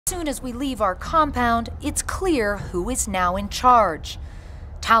As soon as we leave our compound, it's clear who is now in charge.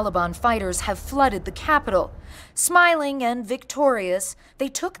 Taliban fighters have flooded the capital. Smiling and victorious, they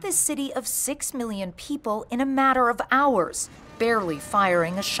took this city of 6 million people in a matter of hours, barely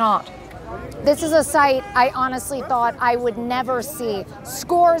firing a shot. This is a sight I honestly thought I would never see.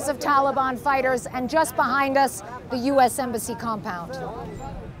 Scores of Taliban fighters, and just behind us, the U.S. Embassy compound.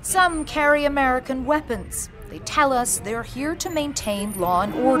 Some carry American weapons. They tell us they're here to maintain law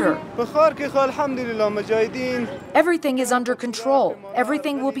and order. Everything is under control.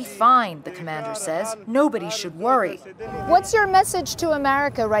 Everything will be fine, the commander says. Nobody should worry. What's your message to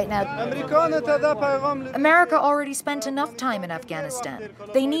America right now? America already spent enough time in Afghanistan.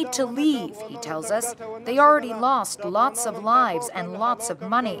 They need to leave, he tells us. They already lost lots of lives and lots of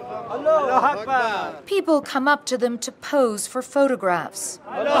money. People come up to them to pose for photographs.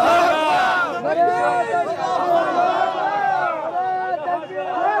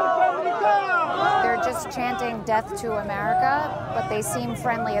 They're just chanting death to America, but they seem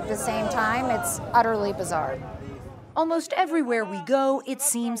friendly at the same time. It's utterly bizarre. Almost everywhere we go, it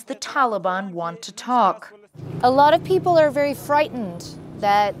seems the Taliban want to talk. A lot of people are very frightened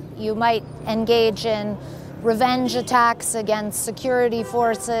that you might engage in revenge attacks against security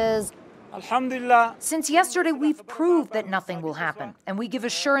forces. Alhamdulillah. Since yesterday, we've proved that nothing will happen, and we give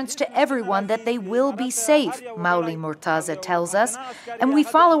assurance to everyone that they will be safe, Mauli Murtaza tells us, and we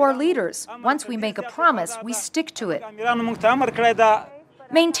follow our leaders. Once we make a promise, we stick to it.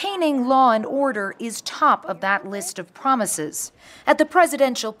 Maintaining law and order is top of that list of promises. At the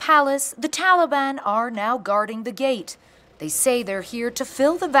presidential palace, the Taliban are now guarding the gate. They say they're here to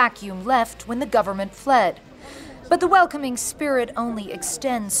fill the vacuum left when the government fled. But the welcoming spirit only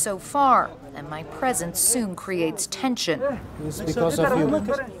extends so far, and my presence soon creates tension. It's because of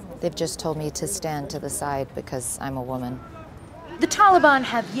you. They've just told me to stand to the side because I'm a woman. The Taliban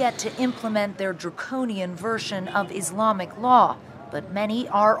have yet to implement their draconian version of Islamic law, but many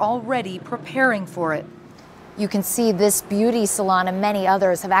are already preparing for it. You can see this beauty salon and many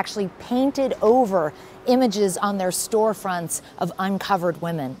others have actually painted over images on their storefronts of uncovered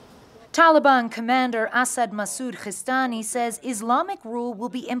women. Taliban commander Asad Masoud Khistani says Islamic rule will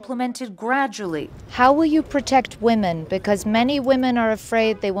be implemented gradually. How will you protect women? Because many women are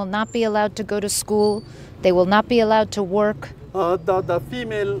afraid they will not be allowed to go to school, they will not be allowed to work.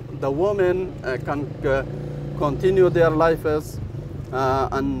 The women can continue their lives,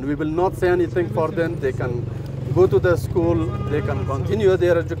 and we will not say anything for them. They can go to the school, they can continue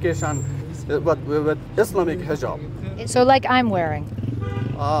their education, but with Islamic hijab. So like I'm wearing?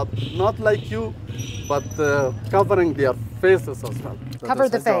 Not like you, but covering their faces as well. Cover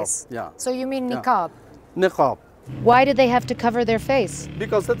the face? Yeah. So you mean niqab? Niqab. Why do they have to cover their face?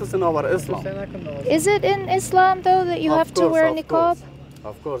 Because it is in our Islam. Is it in Islam, though, that you have to wear a niqab?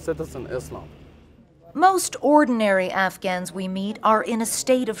 Of course, it is in Islam. Most ordinary Afghans we meet are in a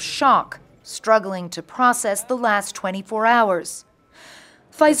state of shock, struggling to process the last 24 hours.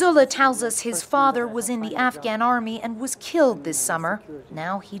 Faizullah tells us his father was in the Afghan army and was killed this summer.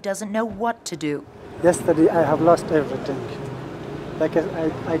 Now he doesn't know what to do. Yesterday I have lost everything. Like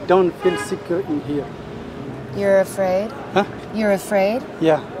I don't feel secure in here. You're afraid? Huh? You're afraid?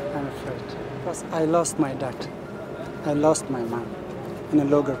 Yeah, I'm afraid. Because I lost my dad. I lost my mom in a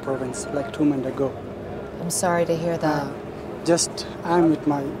Logar province like 2 months ago. I'm sorry to hear that. Just I'm with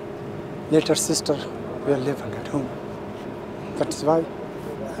my little sister. We are living at home. That's why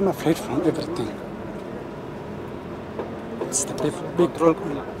I'm afraid from everything. It's the big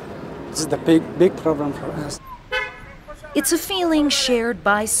problem. It's the big problem for us. It's a feeling shared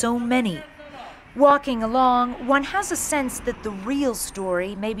by so many. Walking along, one has a sense that the real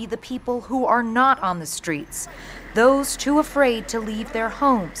story may be the people who are not on the streets, those too afraid to leave their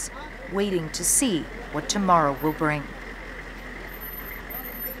homes, waiting to see what tomorrow will bring.